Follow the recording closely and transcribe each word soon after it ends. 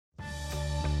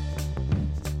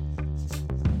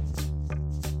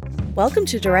Welcome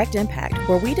to Direct Impact,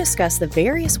 where we discuss the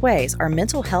various ways our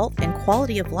mental health and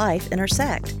quality of life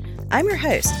intersect. I'm your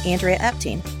host, Andrea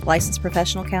Epting, licensed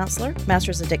professional counselor,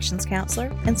 master's addictions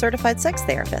counselor, and certified sex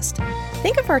therapist.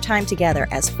 Think of our time together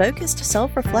as focused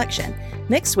self-reflection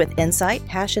mixed with insight,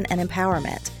 passion, and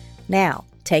empowerment. Now,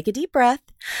 take a deep breath.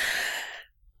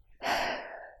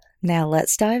 Now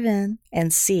let's dive in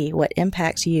and see what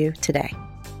impacts you today.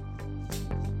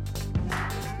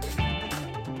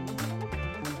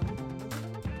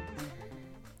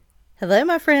 Hello,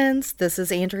 my friends. This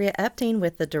is Andrea Epting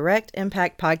with the Direct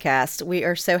Impact Podcast. We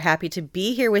are so happy to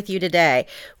be here with you today.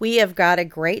 We have got a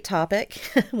great topic,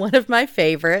 one of my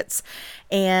favorites,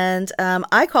 and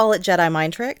I call it Jedi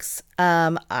Mind Tricks.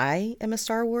 I am a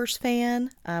Star Wars fan.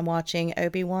 I'm watching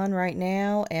Obi-Wan right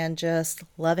now and just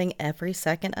loving every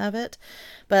second of it.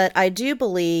 But I do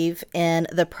believe in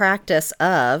the practice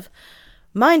of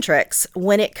mind tricks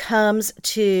when it comes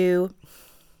to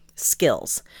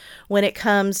skills. When it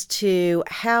comes to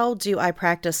how do I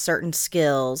practice certain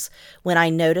skills when I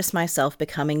notice myself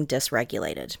becoming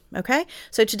dysregulated, okay?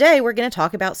 So today we're going to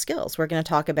talk about skills. We're going to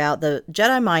talk about the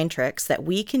Jedi mind tricks that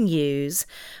we can use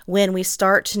when we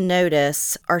start to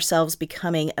notice ourselves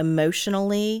becoming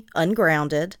emotionally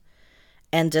ungrounded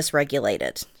and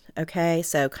dysregulated. Okay,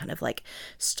 so kind of like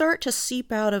start to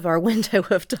seep out of our window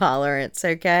of tolerance,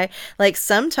 okay? Like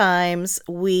sometimes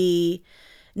we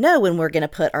know when we're going to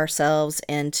put ourselves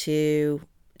into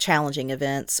challenging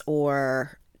events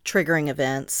or triggering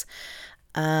events.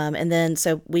 And then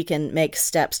so we can make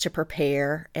steps to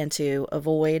prepare and to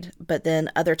avoid, but then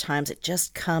other times it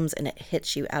just comes and it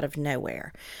hits you out of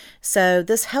nowhere. So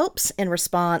this helps in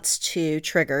response to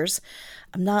triggers.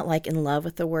 I'm not like in love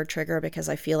with the word trigger because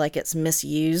I feel like it's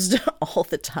misused all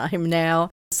the time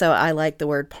now. So I like the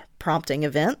word prompting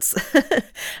events.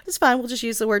 It's fine. We'll just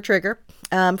use the word trigger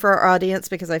for our audience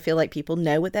because I feel like people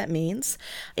know what that means.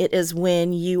 It is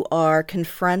when you are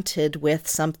confronted with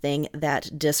something that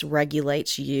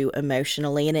dysregulates you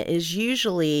emotionally, and it is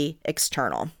usually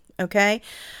external. Okay.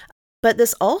 But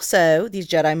these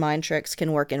Jedi mind tricks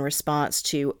can work in response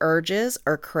to urges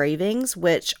or cravings,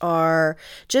 which are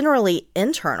generally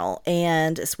internal.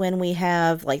 And it's when we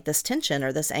have like this tension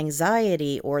or this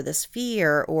anxiety or this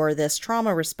fear or this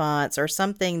trauma response or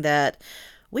something that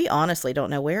we honestly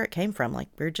don't know where it came from. Like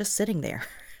we're just sitting there.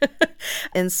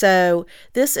 And so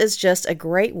this is just a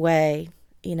great way,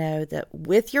 that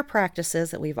with your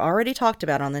practices that we've already talked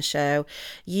about on the show,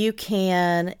 you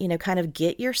can, kind of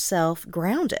get yourself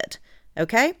grounded.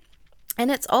 Okay.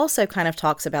 And it's also kind of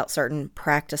talks about certain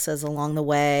practices along the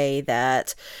way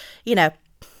that,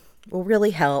 will really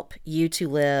help you to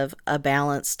live a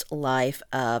balanced life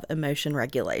of emotion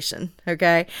regulation.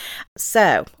 Okay.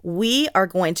 So we are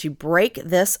going to break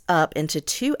this up into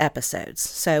 2 episodes.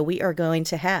 So we are going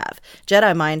to have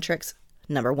Jedi Mind Tricks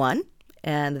number 1,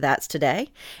 and that's today.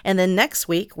 And then next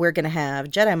week, we're going to have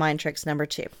Jedi Mind Tricks number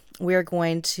 2. We're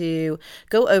going to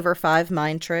go over 5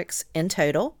 mind tricks in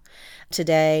total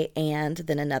today and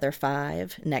then another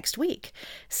 5 next week.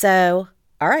 So,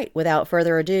 all right, without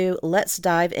further ado, let's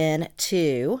dive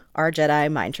into our Jedi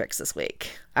mind tricks this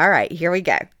week. All right, here we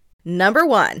go. Number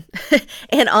 1,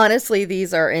 and honestly,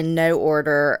 these are in no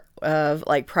order of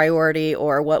like priority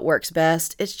or what works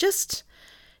best. It's just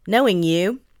knowing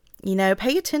you.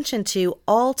 Pay attention to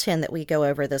all 10 that we go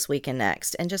over this week and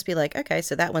next and just be like, okay,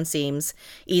 so that one seems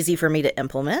easy for me to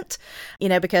implement,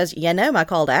 because my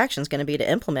call to action is going to be to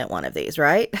implement one of these,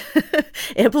 right?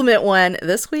 Implement one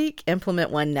this week,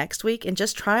 implement one next week, and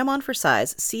just try them on for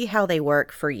size. See how they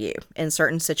work for you in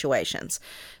certain situations.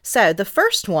 So the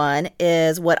first one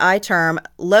is what I term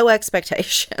low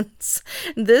expectations.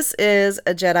 This is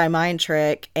a Jedi mind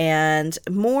trick and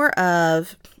more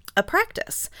of a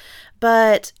practice.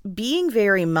 But being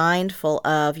very mindful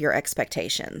of your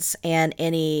expectations and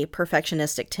any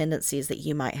perfectionistic tendencies that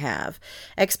you might have.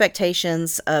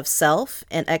 Expectations of self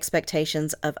and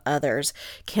expectations of others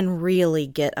can really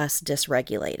get us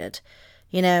dysregulated.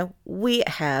 We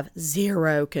have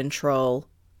zero control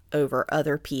over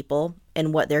other people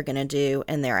and what they're going to do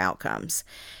and their outcomes.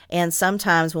 And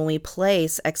sometimes when we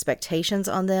place expectations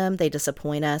on them, they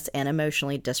disappoint us and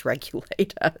emotionally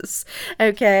dysregulate us.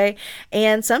 Okay.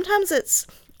 And sometimes it's,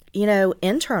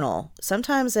 internal.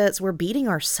 Sometimes it's we're beating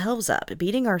ourselves up,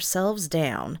 beating ourselves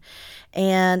down.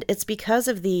 And it's because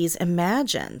of these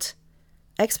imagined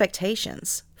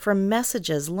expectations from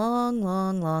messages long,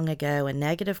 long, long ago and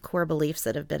negative core beliefs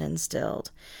that have been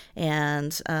instilled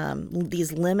and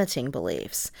these limiting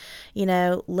beliefs.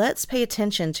 Let's pay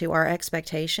attention to our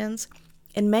expectations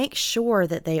and make sure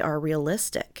that they are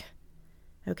realistic.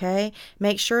 Okay?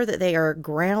 Make sure that they are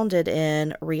grounded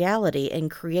in reality and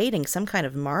creating some kind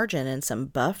of margin and some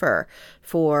buffer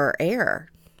for error,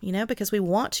 because we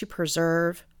want to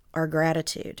preserve our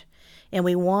gratitude and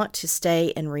we want to stay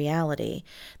in reality.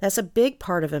 That's a big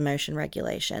part of emotion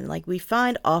regulation. Like, we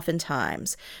find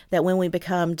oftentimes that when we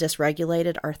become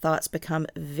dysregulated, our thoughts become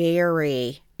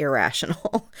very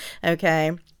irrational.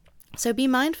 Okay? So be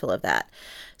mindful of that.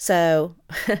 So,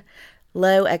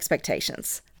 low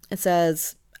expectations. It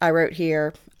says, I wrote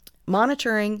here,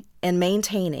 monitoring and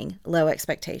maintaining low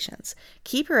expectations.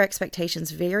 Keep your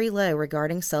expectations very low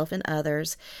regarding self and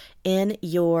others in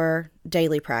your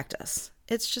daily practice.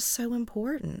 It's just so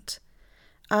important.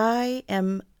 I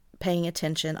am paying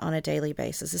attention on a daily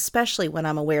basis, especially when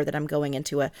I'm aware that I'm going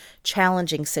into a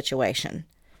challenging situation.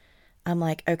 I'm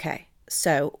like, okay,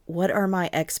 so what are my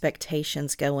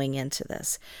expectations going into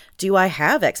this? Do I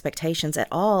have expectations at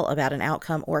all about an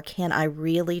outcome, or can I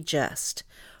really just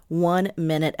 1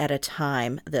 minute at a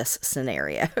time this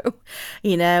scenario,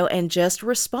 and just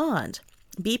respond,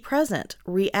 be present,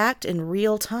 react in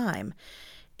real time?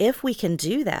 If we can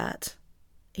do that,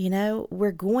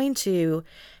 we're going to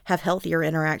have healthier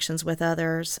interactions with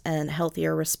others and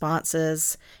healthier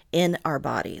responses in our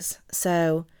bodies.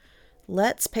 So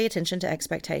let's pay attention to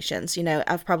expectations.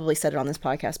 I've probably said it on this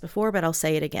podcast before, but I'll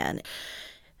say it again.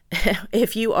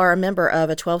 If you are a member of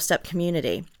a 12-step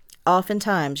community,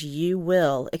 oftentimes you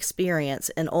will experience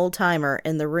an old timer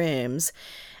in the rooms,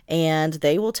 and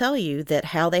they will tell you that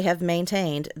how they have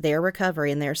maintained their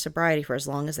recovery and their sobriety for as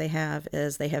long as they have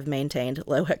is they have maintained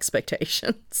low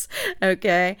expectations.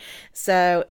 Okay?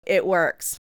 So it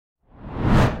works.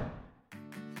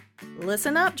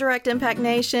 Listen up, Direct Impact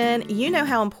Nation. You know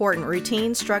how important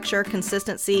routine, structure,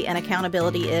 consistency, and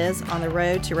accountability is on the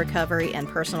road to recovery and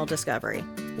personal discovery.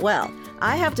 Well,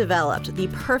 I have developed the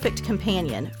perfect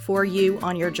companion for you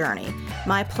on your journey.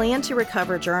 My Plan to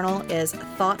Recover journal is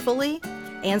thoughtfully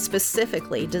and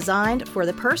specifically designed for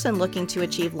the person looking to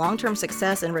achieve long-term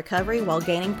success in recovery while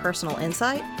gaining personal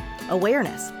insight,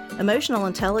 awareness, emotional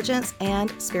intelligence,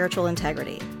 and spiritual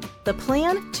integrity. The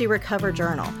Plan to Recover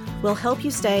journal will help you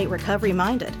stay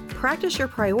recovery-minded, practice your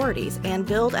priorities, and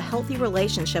build a healthy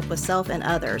relationship with self and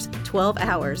others 12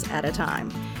 hours at a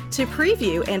time. To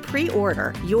preview and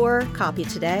pre-order your copy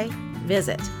today,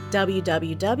 visit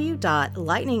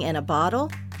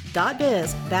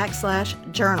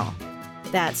www.lightninginabottle.biz/journal.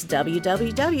 That's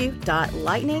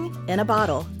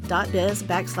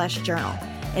www.lightninginabottle.biz/journal.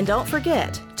 And don't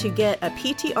forget to get a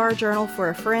PTR journal for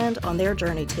a friend on their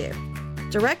journey too.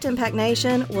 Direct Impact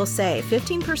Nation will save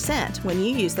 15% when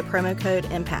you use the promo code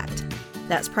IMPACT.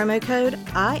 That's promo code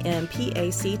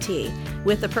IMPACT.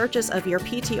 With the purchase of your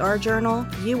PTR journal,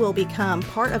 you will become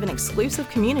part of an exclusive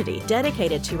community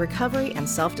dedicated to recovery and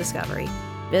self-discovery.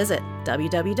 Visit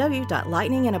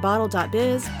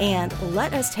www.lightninginabottle.biz and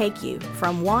let us take you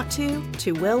from want to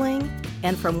willing,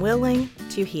 and from willing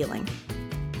to healing.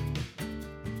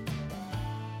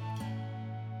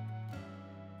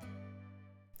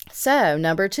 So,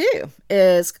 number 2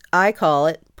 is, I call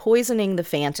it poisoning the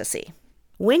fantasy.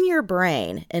 When your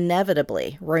brain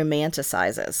inevitably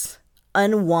romanticizes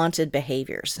unwanted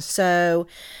behaviors. So,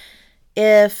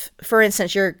 if, for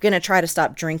instance, you're going to try to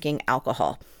stop drinking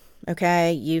alcohol,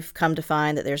 okay, you've come to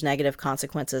find that there's negative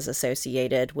consequences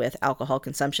associated with alcohol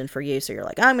consumption for you. So you're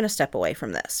like, I'm going to step away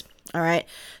from this. All right.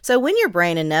 So when your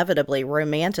brain inevitably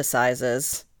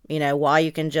romanticizes, why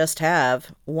you can just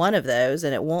have one of those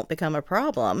and it won't become a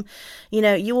problem,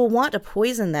 you will want to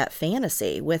poison that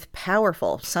fantasy with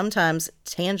powerful, sometimes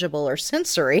tangible or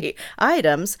sensory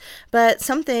items, but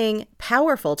something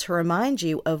powerful to remind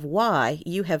you of why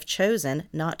you have chosen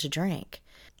not to drink.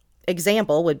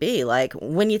 Example would be like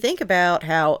when you think about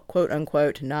how quote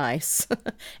unquote nice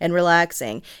and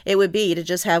relaxing it would be to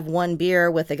just have one beer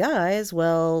with the guys.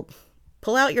 Well,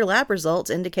 pull out your lab results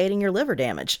indicating your liver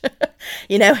damage.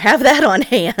 Have that on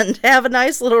hand. Have a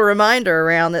nice little reminder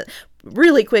around that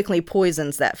really quickly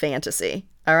poisons that fantasy.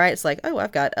 All right. It's like, oh,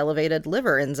 I've got elevated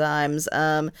liver enzymes.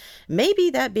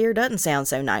 Maybe that beer doesn't sound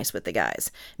so nice with the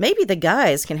guys. Maybe the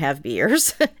guys can have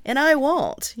beers and I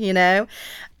won't,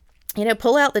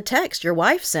 pull out the text your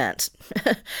wife sent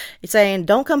saying,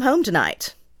 don't come home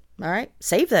tonight. All right.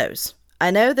 Save those. I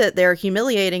know that they're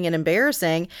humiliating and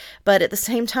embarrassing, but at the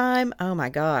same time, oh my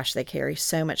gosh, they carry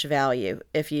so much value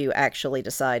if you actually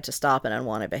decide to stop an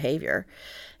unwanted behavior.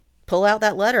 Pull out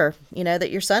that letter,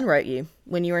 that your son wrote you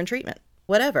when you were in treatment.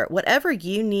 Whatever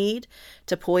you need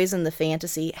to poison the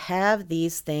fantasy, have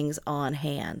these things on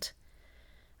hand.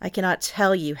 I cannot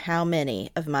tell you how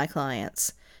many of my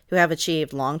clients who have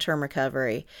achieved long-term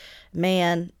recovery,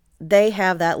 man, they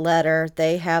have that letter,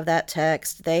 they have that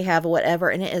text, they have whatever,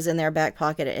 and it is in their back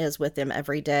pocket. It is with them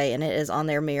every day, and it is on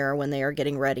their mirror when they are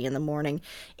getting ready in the morning.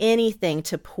 Anything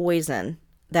to poison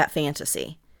that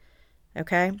fantasy,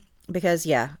 okay? Because,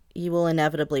 yeah, you will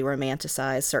inevitably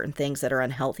romanticize certain things that are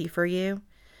unhealthy for you.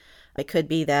 It could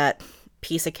be that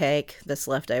piece of cake that's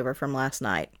left over from last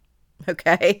night,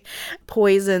 okay?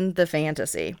 Poison the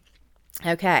fantasy.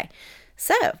 Okay,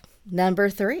 so number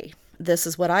 3. This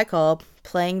is what I call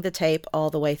playing the tape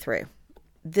all the way through.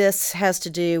 This has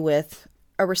to do with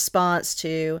a response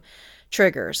to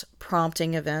triggers,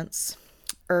 prompting events,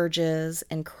 urges,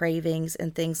 and cravings,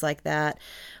 and things like that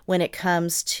when it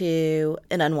comes to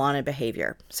an unwanted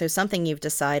behavior. So something you've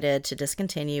decided to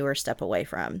discontinue or step away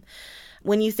from.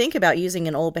 When you think about using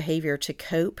an old behavior to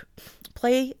cope,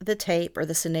 play the tape or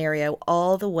the scenario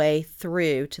all the way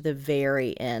through to the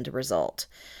very end result.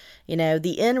 You know,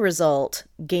 the end result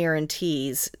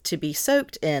guarantees to be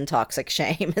soaked in toxic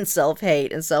shame and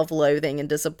self-hate and self-loathing and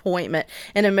disappointment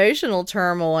and emotional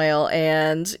turmoil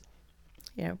and,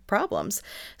 problems.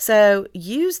 So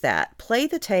use that. Play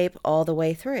the tape all the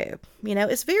way through.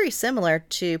 It's very similar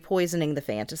to poisoning the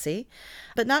fantasy,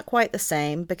 but not quite the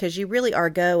same because you really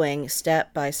are going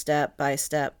step by step by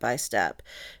step by step.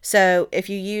 So if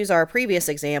you use our previous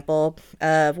example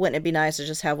of wouldn't it be nice to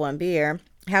just have one beer,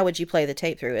 how would you play the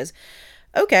tape through is,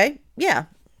 okay, yeah.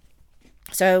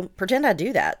 So pretend I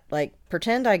do that. Like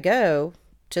pretend I go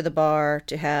to the bar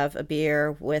to have a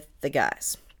beer with the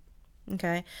guys.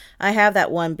 Okay. I have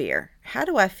that one beer. How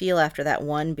do I feel after that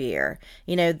one beer?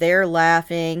 They're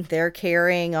laughing, they're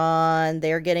carrying on,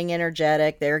 they're getting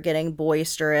energetic, they're getting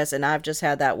boisterous, and I've just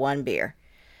had that one beer.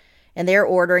 And they're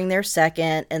ordering their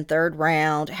second and third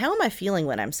round. How am I feeling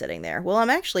when I'm sitting there? Well,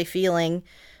 I'm actually feeling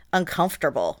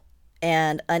uncomfortable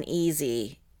and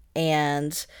uneasy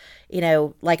and,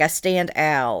 like I stand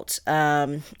out,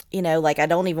 like I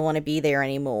don't even want to be there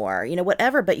anymore,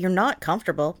 whatever, but you're not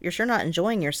comfortable. You're sure not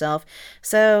enjoying yourself.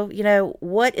 So,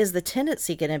 what is the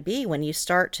tendency going to be when you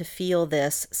start to feel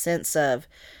this sense of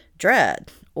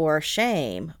dread or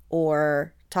shame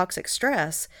or toxic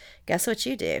stress? Guess what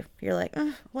you do? You're like,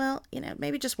 well,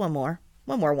 maybe just one more.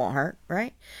 One more won't hurt,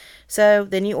 right? So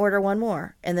then you order one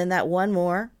more, and then that one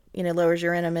more lowers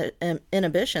your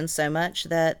inhibition so much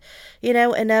that,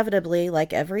 inevitably,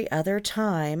 like every other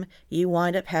time, you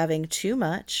wind up having too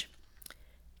much,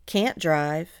 can't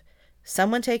drive,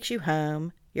 someone takes you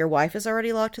home, your wife is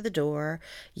already locked to the door,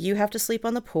 you have to sleep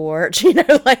on the porch,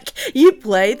 like you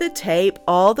play the tape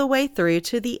all the way through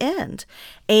to the end.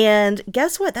 And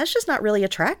guess what? That's just not really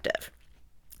attractive.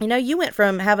 You went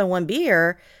from having one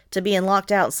beer to being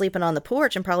locked out and sleeping on the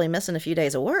porch and probably missing a few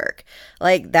days of work.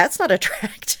 Like, that's not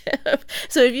attractive.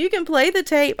 So if you can play the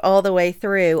tape all the way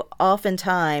through,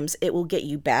 oftentimes it will get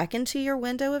you back into your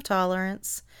window of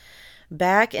tolerance,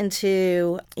 back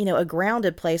into, a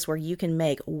grounded place where you can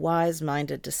make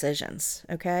wise-minded decisions,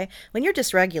 okay? When you're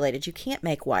dysregulated, you can't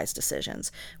make wise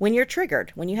decisions. When you're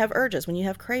triggered, when you have urges, when you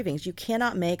have cravings, you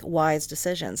cannot make wise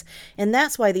decisions. And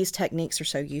that's why these techniques are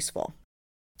so useful.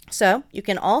 So you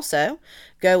can also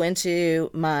go into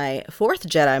my 4th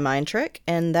Jedi mind trick,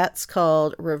 and that's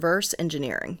called reverse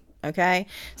engineering, okay?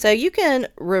 So you can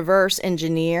reverse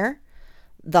engineer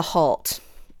the halt,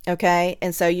 okay?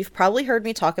 And so you've probably heard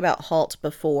me talk about halt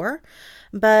before,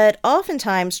 but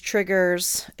oftentimes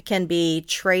triggers can be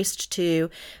traced to,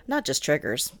 not just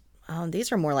triggers,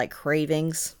 these are more like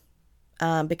cravings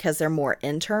because they're more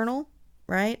internal,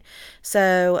 right?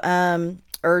 So,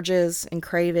 urges and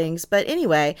cravings. But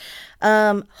anyway,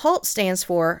 HALT stands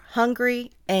for hungry,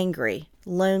 angry,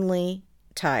 lonely,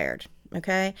 tired.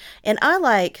 Okay. And I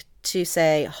like to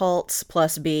say HALTs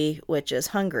plus B, which is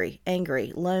hungry,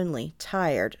 angry, lonely,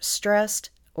 tired, stressed,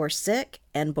 or sick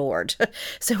and bored.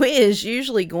 So it is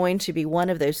usually going to be one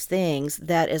of those things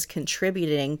that is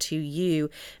contributing to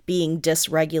you being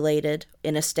dysregulated,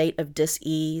 in a state of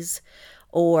dis-ease,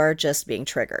 or just being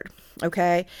triggered.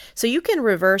 Okay. So you can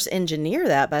reverse engineer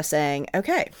that by saying,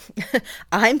 okay,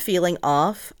 I'm feeling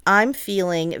off. I'm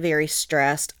feeling very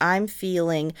stressed. I'm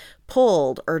feeling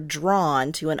pulled or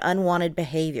drawn to an unwanted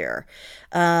behavior.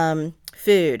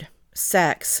 Food,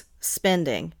 sex,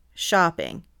 spending,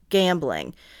 shopping,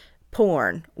 gambling,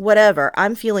 porn, whatever.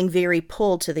 I'm feeling very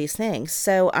pulled to these things.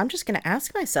 So I'm just going to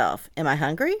ask myself, am I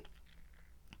hungry?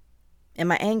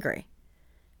 Am I angry?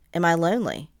 Am I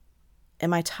lonely?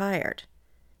 Am I tired?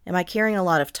 Am I carrying a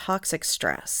lot of toxic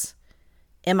stress?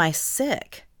 Am I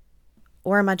sick?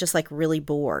 Or am I just like really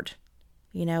bored?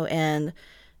 And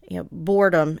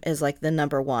boredom is like the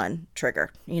number one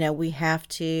trigger. We have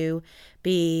to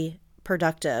be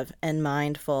productive and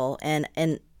mindful and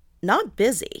not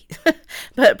busy,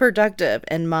 but productive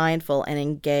and mindful and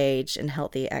engaged in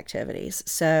healthy activities.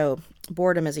 So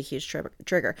boredom is a huge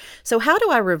trigger. So how do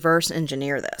I reverse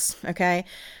engineer this? Okay.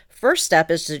 First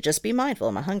step is to just be mindful.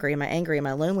 Am I hungry? Am I angry? Am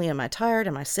I lonely? Am I tired?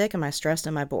 Am I sick? Am I stressed?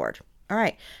 Am I bored? All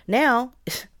right. Now,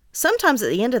 sometimes at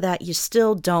the end of that, you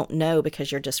still don't know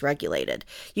because you're dysregulated.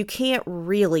 You can't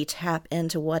really tap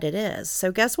into what it is.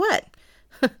 So guess what?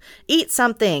 Eat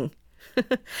something.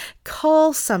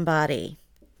 Call somebody.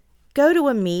 Go to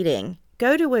a meeting,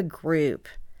 go to a group,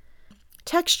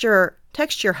 text your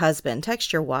husband,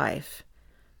 text your wife,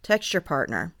 text your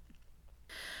partner.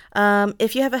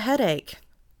 If you have a headache,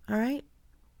 all right,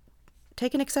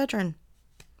 take an Excedrin.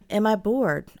 Am I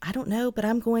bored? I don't know, but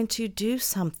I'm going to do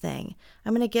something.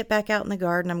 I'm going to get back out in the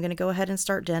garden. I'm going to go ahead and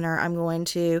start dinner. I'm going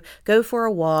to go for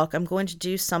a walk. I'm going to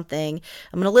do something.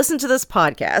 I'm going to listen to this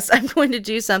podcast. I'm going to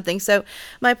do something. So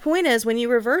my point is, when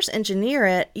you reverse engineer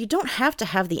it, you don't have to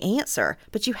have the answer,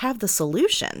 but you have the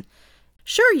solution.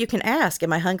 Sure, you can ask,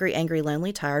 am I hungry, angry,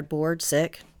 lonely, tired, bored,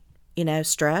 sick,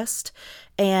 stressed?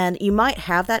 And you might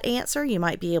have that answer. You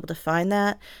might be able to find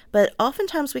that, but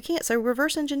oftentimes we can't. So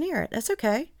reverse engineer it. That's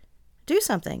okay. Do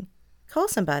something. Call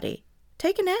somebody.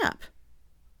 Take a nap.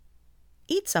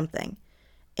 Eat something.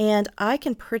 And I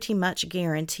can pretty much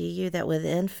guarantee you that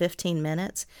within 15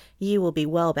 minutes, you will be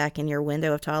well back in your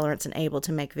window of tolerance and able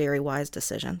to make very wise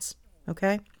decisions.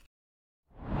 Okay?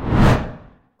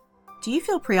 Do you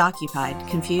feel preoccupied,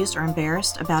 confused, or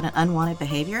embarrassed about an unwanted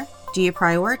behavior? Do you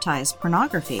prioritize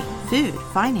pornography, food,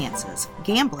 finances,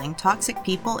 gambling, toxic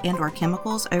people, and/or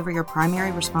chemicals over your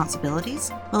primary responsibilities?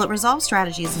 Well, at Resolve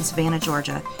Strategies in Savannah,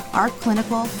 Georgia, our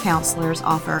clinical counselors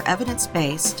offer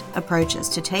evidence-based approaches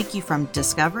to take you from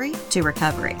discovery to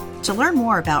recovery. To learn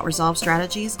more about Resolve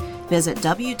Strategies, visit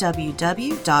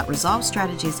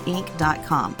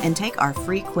www.resolvestrategiesinc.com and take our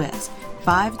free quiz,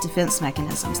 5 defense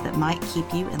mechanisms that might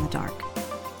keep you in the dark.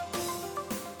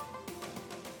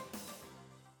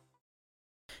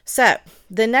 So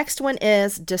the next one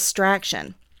is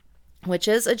distraction, which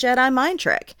is a Jedi mind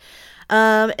trick.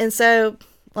 And so,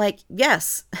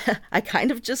 yes, I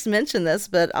kind of just mentioned this,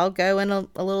 but I'll go in a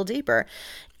little deeper.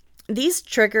 These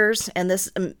triggers and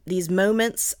these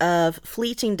moments of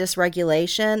fleeting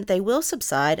dysregulation, they will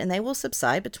subside, and they will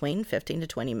subside between 15 to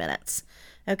 20 minutes.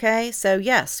 Okay, so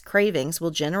yes, cravings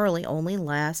will generally only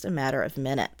last a matter of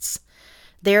minutes.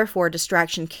 Therefore,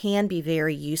 distraction can be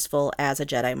very useful as a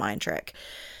Jedi mind trick.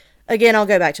 Again, I'll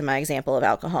go back to my example of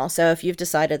alcohol. So if you've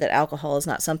decided that alcohol is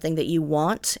not something that you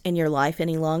want in your life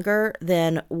any longer,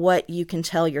 then what you can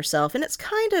tell yourself, and it's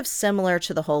kind of similar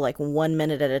to the whole 1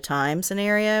 minute at a time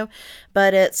scenario,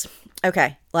 but it's,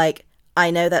 okay,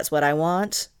 I know that's what I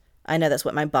want. I know that's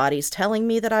what my body's telling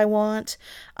me that I want.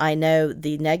 I know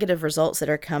the negative results that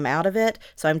are come out of it.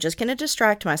 So I'm just going to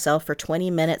distract myself for 20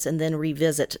 minutes and then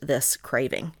revisit this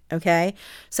craving. Okay.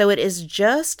 So it is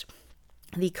just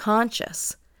the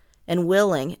conscious and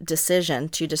willing decision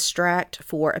to distract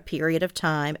for a period of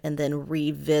time and then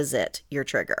revisit your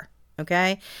trigger.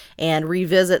 Okay. And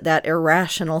revisit that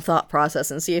irrational thought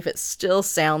process and see if it still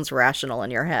sounds rational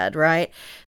in your head, right?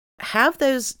 Have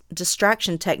those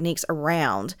distraction techniques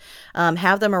around,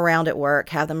 have them around at work,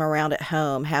 have them around at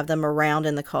home, have them around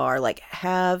in the car,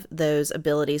 have those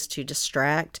abilities to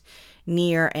distract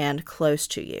near and close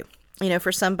to you.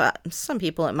 For some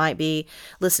people, it might be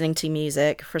listening to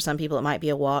music. For some people, it might be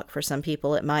a walk. For some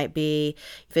people, it might be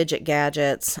fidget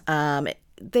gadgets.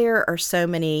 There are so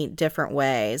many different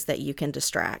ways that you can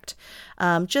distract.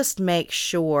 Just make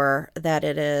sure that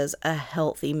it is a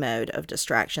healthy mode of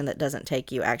distraction that doesn't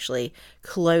take you actually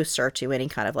closer to any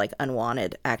kind of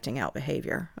unwanted acting out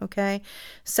behavior. Okay.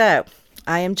 So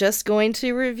I am just going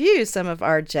to review some of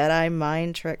our Jedi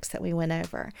mind tricks that we went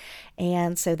over.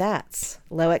 And so that's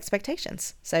low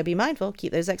expectations. So be mindful,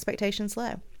 keep those expectations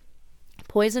low.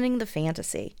 Poisoning the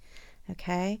fantasy.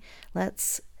 Okay.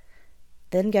 Let's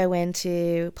then go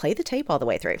into play the tape all the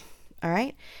way through. All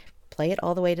right. Play it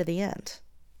all the way to the end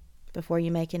before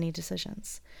you make any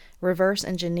decisions. Reverse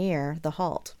engineer the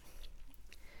halt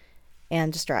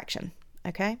and distraction.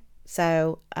 Okay.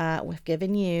 So we've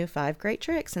given you 5 great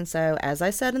tricks. And so, as I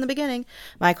said in the beginning,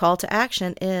 my call to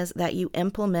action is that you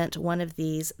implement one of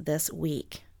these this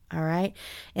week. All right.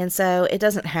 And so it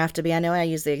doesn't have to be, I know I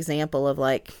use the example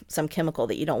of some chemical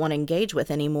that you don't want to engage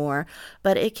with anymore,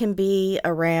 but it can be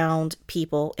around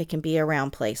people. It can be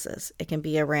around places. It can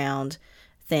be around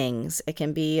things. It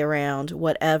can be around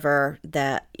whatever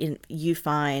that you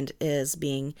find is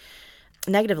being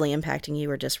negatively impacting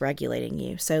you or dysregulating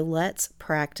you. So let's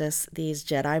practice these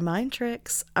Jedi mind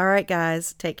tricks. All right,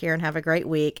 guys, take care and have a great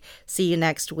week. See you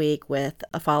next week with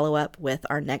a follow-up with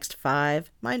our next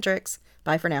 5 mind tricks.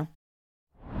 Bye for now.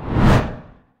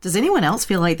 Does anyone else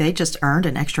feel like they just earned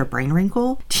an extra brain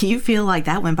wrinkle? Do you feel like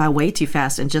that went by way too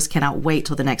fast and just cannot wait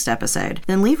till the next episode?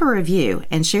 Then leave a review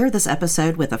and share this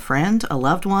episode with a friend, a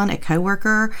loved one, a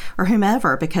coworker, or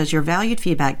whomever, because your valued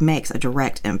feedback makes a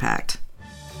direct impact.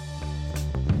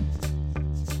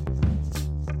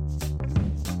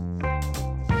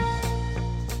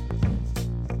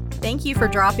 Thank you for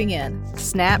dropping in.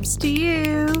 Snaps to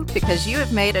you, because you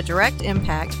have made a direct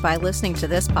impact by listening to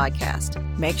this podcast.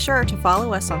 Make sure to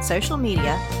follow us on social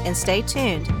media and stay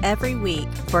tuned every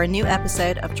week for a new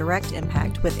episode of Direct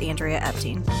Impact with Andrea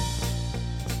Epting.